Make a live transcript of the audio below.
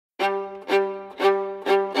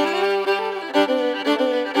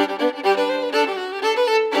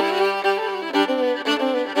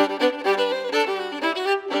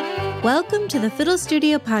to the Fiddle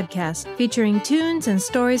Studio podcast, featuring tunes and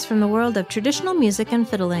stories from the world of traditional music and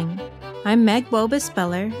fiddling. I'm Meg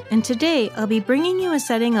Wobus-Beller, and today I'll be bringing you a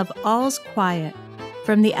setting of All's Quiet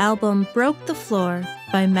from the album Broke the Floor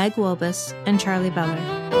by Meg Wobus and Charlie Beller.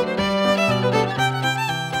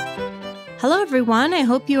 Hello everyone, I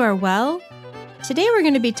hope you are well. Today we're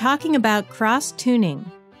going to be talking about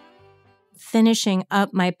cross-tuning. Finishing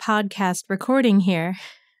up my podcast recording here.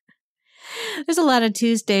 There's a lot of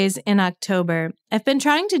Tuesdays in October. I've been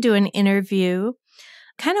trying to do an interview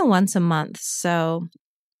kind of once a month, so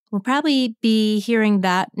we'll probably be hearing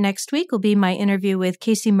that next week. Will be my interview with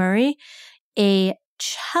Casey Murray, a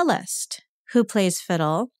cellist who plays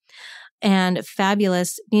fiddle and a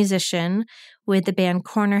fabulous musician with the band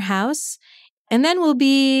Corner House. And then we'll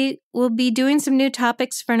be doing some new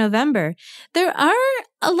topics for November. There are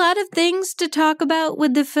a lot of things to talk about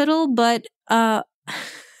with the fiddle, but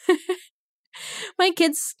my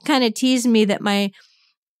kids kind of tease me that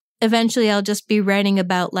eventually I'll just be writing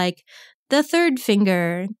about like the third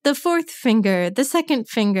finger, the fourth finger, the second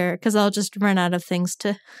finger, because I'll just run out of things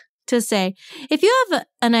to say. If you have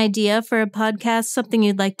an idea for a podcast, something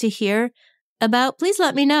you'd like to hear about, please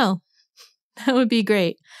let me know. That would be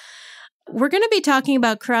great. We're going to be talking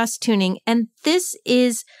about cross-tuning, and this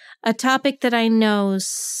is a topic that I know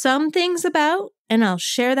some things about, and I'll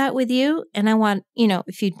share that with you. And I want,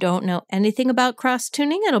 if you don't know anything about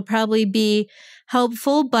cross-tuning, it'll probably be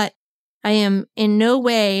helpful, but I am in no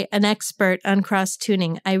way an expert on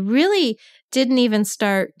cross-tuning. I really didn't even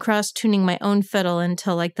start cross-tuning my own fiddle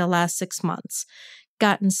until like the last 6 months.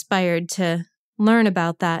 Got inspired to learn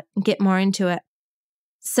about that and get more into it.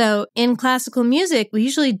 So in classical music, we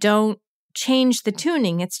usually don't change the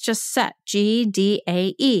tuning. It's just set G, D,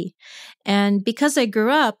 A, E. And because I grew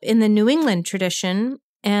up in the New England tradition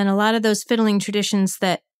and a lot of those fiddling traditions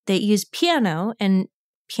that use piano, and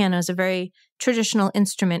piano is a very traditional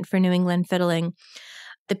instrument for New England fiddling,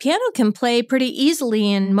 the piano can play pretty easily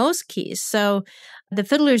in most keys. So the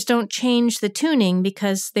fiddlers don't change the tuning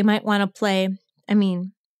because they might want to play,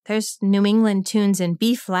 there's New England tunes in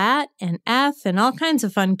B flat and F and all kinds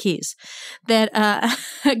of fun keys that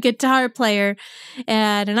a guitar player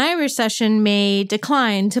at an Irish session may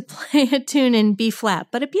decline to play a tune in B flat,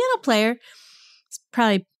 but a piano player is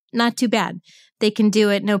probably not too bad. They can do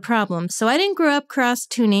it no problem. So I didn't grow up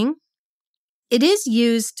cross-tuning. It is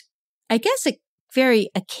used, I guess, very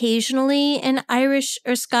occasionally in Irish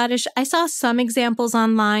or Scottish. I saw some examples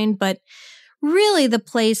online, but really the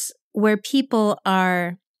place where people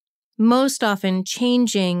are most often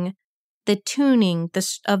changing the tuning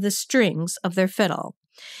of the strings of their fiddle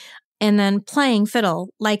and then playing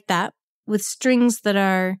fiddle like that with strings that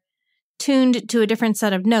are tuned to a different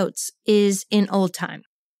set of notes is in old time.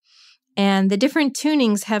 And the different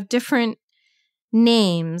tunings have different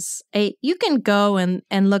names. You can go and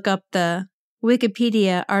look up the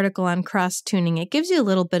Wikipedia article on cross-tuning. It gives you a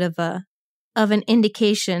little bit of an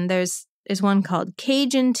indication. There's one called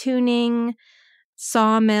Cajun tuning,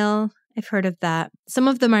 sawmill. I've heard of that. Some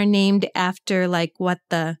of them are named after like what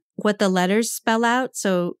the letters spell out.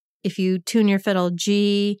 So if you tune your fiddle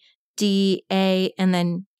G, D, A, and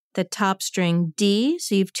then the top string D,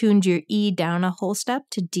 so you've tuned your E down a whole step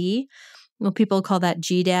to D. Well, people call that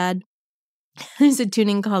G-dad. There's a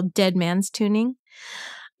tuning called dead man's tuning.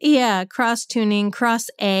 Yeah, cross tuning, cross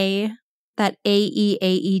A, that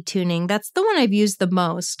A-E tuning. That's the one I've used the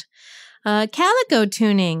most. Calico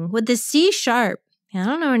tuning with the C sharp. I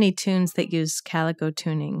don't know any tunes that use calico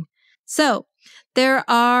tuning. So there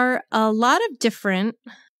are a lot of different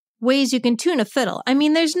ways you can tune a fiddle.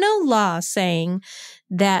 There's no law saying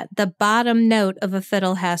that the bottom note of a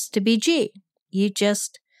fiddle has to be G. You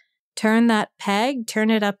just turn that peg, turn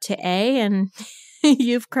it up to A, and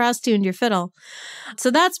you've cross-tuned your fiddle. So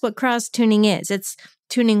that's what cross-tuning is. It's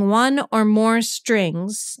tuning one or more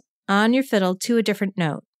strings on your fiddle to a different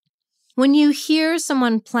note. When you hear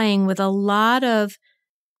someone playing with a lot of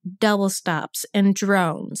double stops and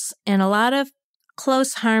drones and a lot of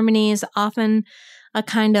close harmonies, often a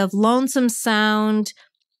kind of lonesome sound,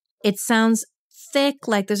 it sounds thick,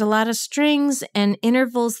 like there's a lot of strings and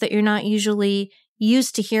intervals that you're not usually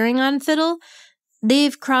used to hearing on fiddle,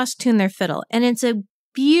 they've cross-tuned their fiddle. And it's a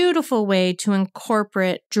beautiful way to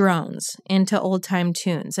incorporate drones into old-time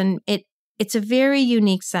tunes. And it's a very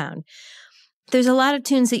unique sound. There's a lot of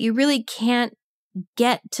tunes that you really can't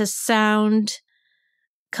get to sound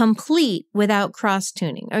complete without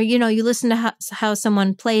cross-tuning. Or, you listen to how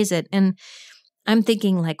someone plays it, and I'm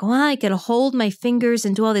thinking like, well, I could hold my fingers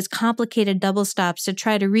and do all these complicated double stops to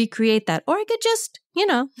try to recreate that. Or I could just,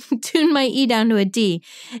 tune my E down to a D,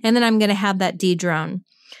 and then I'm going to have that D drone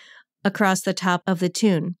across the top of the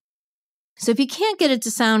tune. So if you can't get it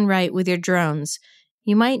to sound right with your drones,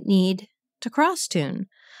 you might need to cross tune.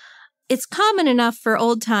 It's common enough for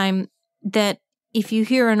old time that if you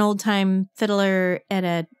hear an old time fiddler at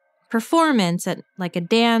a performance, at like a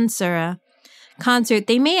dance or a concert,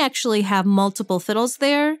 they may actually have multiple fiddles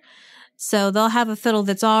there. So they'll have a fiddle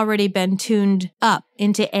that's already been tuned up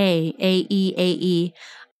into A, E, A, E.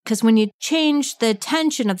 Because when you change the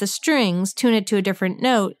tension of the strings, tune it to a different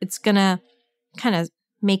note, it's going to kind of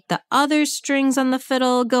make the other strings on the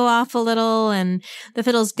fiddle go off a little, and the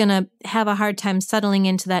fiddle's going to have a hard time settling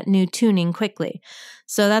into that new tuning quickly.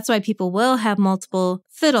 So that's why people will have multiple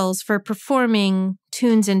fiddles for performing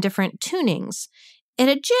tunes in different tunings. At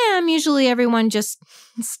a jam, usually everyone just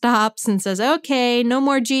stops and says, okay, no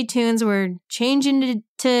more G tunes, we're changing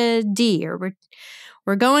to D, or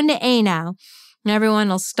we're going to A now. And everyone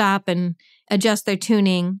will stop and adjust their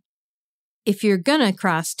tuning. If you're going to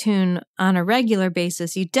cross tune on a regular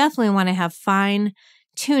basis, you definitely want to have fine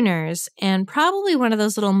tuners and probably one of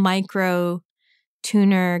those little micro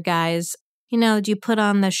tuner guys, that you put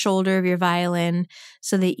on the shoulder of your violin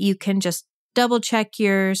so that you can just double check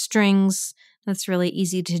your strings. That's really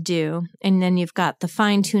easy to do. And then you've got the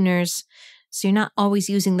fine tuners. So you're not always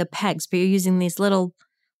using the pegs, but you're using these little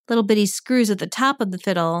bitty screws at the top of the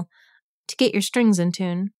fiddle to get your strings in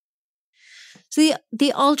tune. So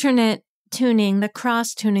the alternate tuning, the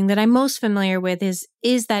cross tuning that I'm most familiar with is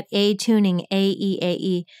that A tuning, A, E, A,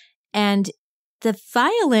 E. And the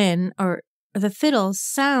violin or the fiddle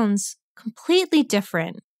sounds completely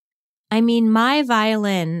different. I mean, my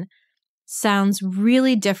violin sounds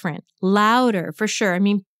really different, louder for sure. I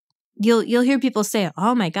mean, you'll hear people say,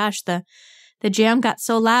 oh my gosh, the jam got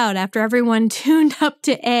so loud after everyone tuned up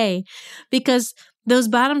to A, because those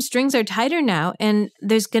bottom strings are tighter now, and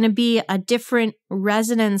there's going to be a different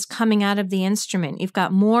resonance coming out of the instrument. You've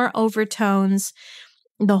got more overtones.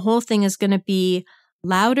 The whole thing is going to be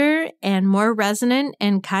louder and more resonant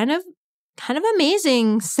and kind of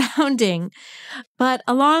amazing sounding. But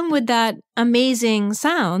along with that amazing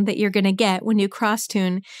sound that you're going to get when you cross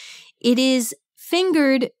tune, it is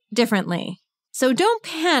fingered differently. So don't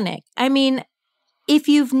panic. I mean, if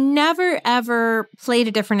you've never, ever played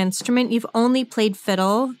a different instrument, you've only played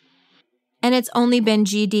fiddle, and it's only been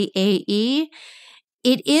G, D, A, E,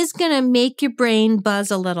 it is going to make your brain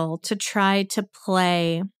buzz a little to try to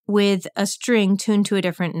play with a string tuned to a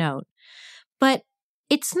different note. But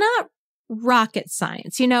it's not rocket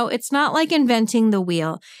science. It's not like inventing the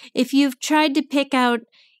wheel. If you've tried to pick out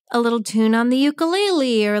a little tune on the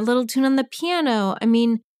ukulele or a little tune on the piano, I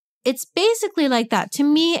mean, it's basically like that. To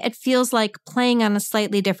me, it feels like playing on a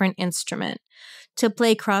slightly different instrument to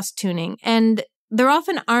play cross tuning. And there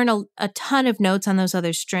often aren't a ton of notes on those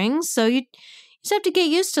other strings. So you just have to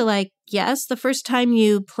get used to, yes, the first time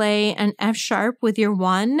you play an F sharp with your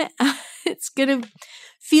one, it's going to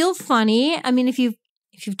feel funny. I mean, if you've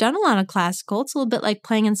done a lot of classical, it's a little bit like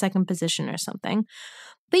playing in second position or something.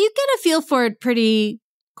 But you get a feel for it pretty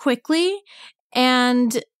quickly.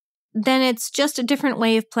 And then it's just a different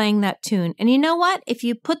way of playing that tune. And you know what? If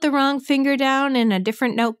you put the wrong finger down and a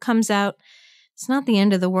different note comes out, it's not the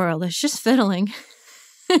end of the world. It's just fiddling.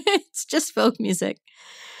 It's just folk music.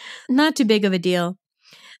 Not too big of a deal.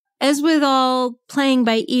 As with all playing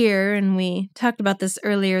by ear, and we talked about this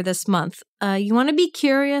earlier this month, you want to be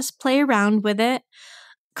curious, play around with it.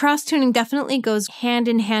 Cross-tuning definitely goes hand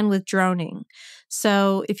in hand with droning.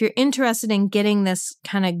 So if you're interested in getting this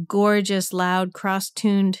kind of gorgeous, loud,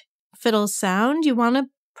 cross-tuned fiddle sound, you want to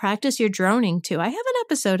practice your droning too. I have an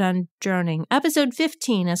episode on droning. Episode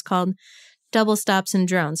 15 is called Double Stops and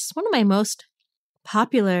Drones. It's one of my most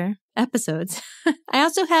popular episodes. I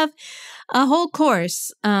also have a whole course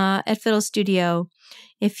at Fiddle Studio.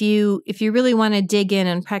 If you really want to dig in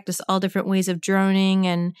and practice all different ways of droning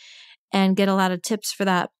and get a lot of tips for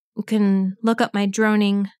that, you can look up my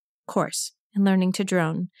droning course and learning to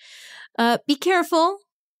drone. Be careful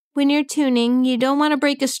when you're tuning. You don't want to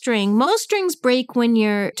break a string. Most strings break when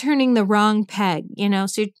you're turning the wrong peg,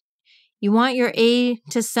 so you want your A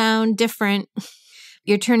to sound different.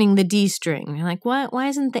 You're turning the D string. You're like, what? Why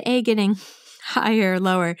isn't the A getting higher or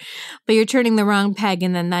lower? But you're turning the wrong peg,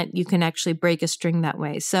 and then that you can actually break a string that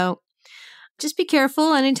way. So just be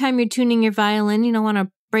careful. Anytime you're tuning your violin, you don't want to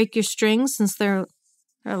break your strings, since they're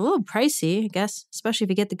a little pricey, I guess, especially if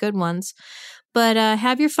you get the good ones. But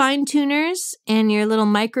have your fine tuners and your little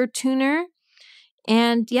micro tuner,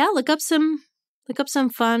 and look up some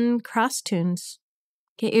fun cross tunes.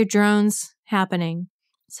 Get your drones happening.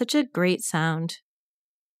 Such a great sound.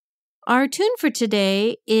 Our tune for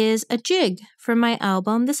today is a jig from my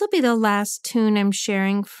album. This will be the last tune I'm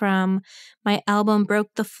sharing from my album, Broke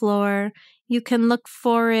the Floor. You can look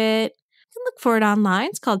for it can look for it online.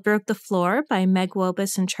 It's called Broke the Floor by Meg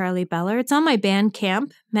Wobus and Charlie Beller. It's on my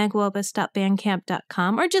Bandcamp,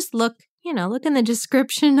 megwobus.bandcamp.com, or just look in the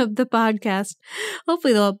description of the podcast.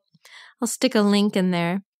 Hopefully I'll stick a link in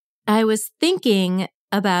there. I was thinking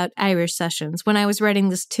about Irish sessions when I was writing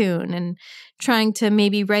this tune and trying to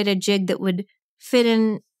maybe write a jig that would fit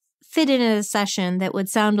in a session that would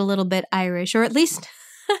sound a little bit Irish, or at least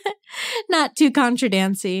not too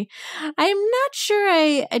contra-dancey. I'm not sure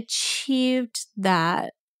I achieved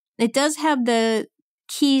that. It does have the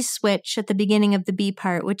key switch at the beginning of the B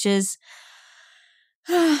part, which is,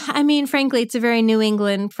 frankly, it's a very New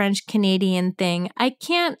England, French Canadian thing. I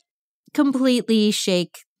can't completely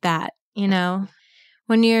shake that,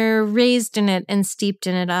 When you're raised in it and steeped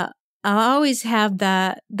in it, I'll always have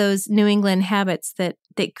those New England habits that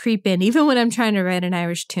creep in, even when I'm trying to write an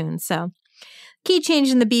Irish tune. So key change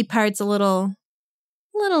in the B part's a little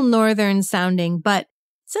northern sounding, but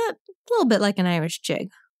it's a little bit like an Irish jig.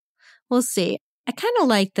 We'll see. I kind of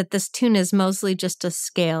like that this tune is mostly just a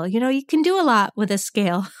scale. You can do a lot with a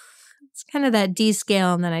scale. It's kind of that D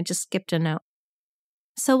scale, and then I just skipped a note.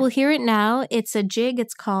 So we'll hear it now. It's a jig.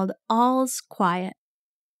 It's called All's Quiet.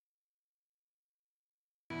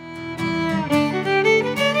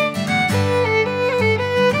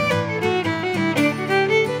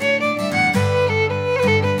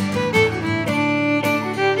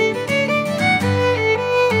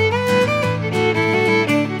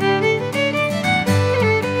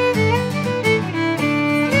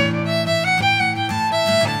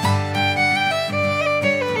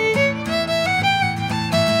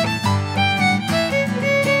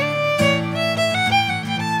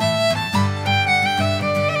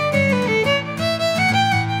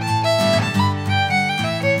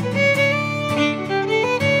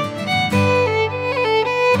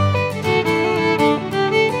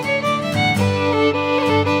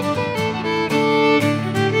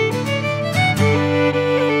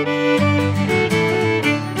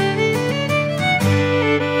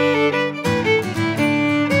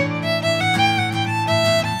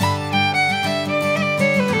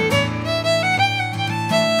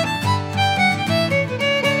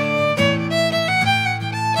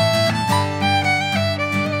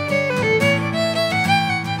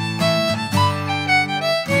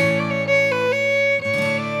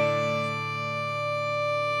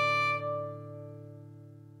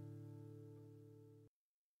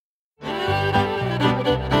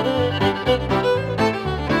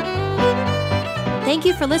 Thank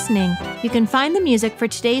you for listening. You can find the music for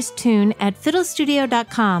today's tune at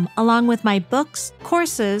fiddlestudio.com, along with my books,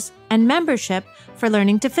 courses, and membership for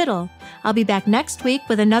learning to fiddle. I'll be back next week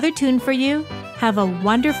with another tune for you. Have a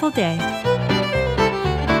wonderful day.